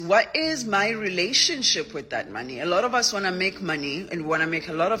What is my relationship with that money? A lot of us want to make money and want to make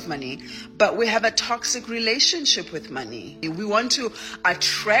a lot of money, but we have a toxic relationship with money. We want to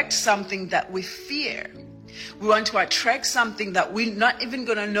attract something that we fear. We want to attract something that we're not even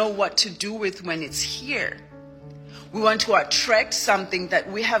going to know what to do with when it's here. We want to attract something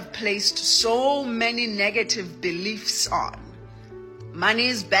that we have placed so many negative beliefs on. Money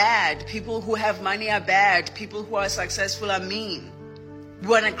is bad. People who have money are bad. People who are successful are mean. We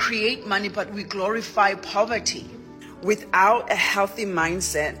want to create money, but we glorify poverty. Without a healthy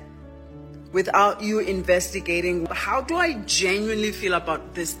mindset, without you investigating, how do I genuinely feel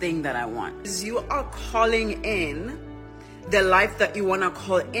about this thing that I want? As you are calling in the life that you want to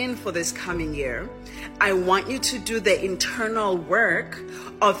call in for this coming year, I want you to do the internal work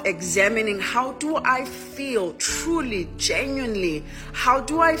of examining, how do I feel truly, genuinely? How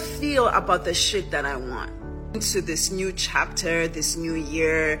do I feel about the shit that I want? Into this new chapter, this new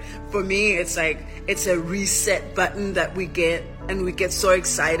year, for me, it's like it's a reset button that we get, and we get so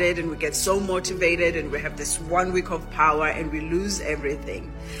excited and we get so motivated, and we have this 1 week of power and we lose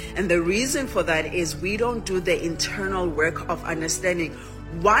everything. And the reason for that is we don't do the internal work of understanding,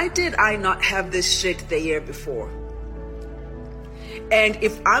 why did I not have this shit the year before? And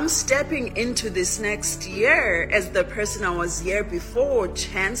if I'm stepping into this next year as the person I was year before,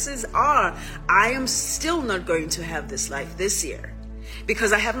 chances are I am still not going to have this life this year,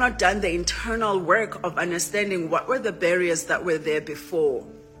 because I have not done the internal work of understanding what were the barriers that were there before.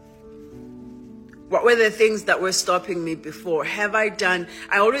 What were the things that were stopping me before? I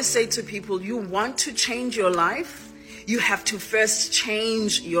always say to people, you want to change your life, you have to first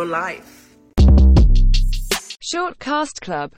change your life. Shortcast Club.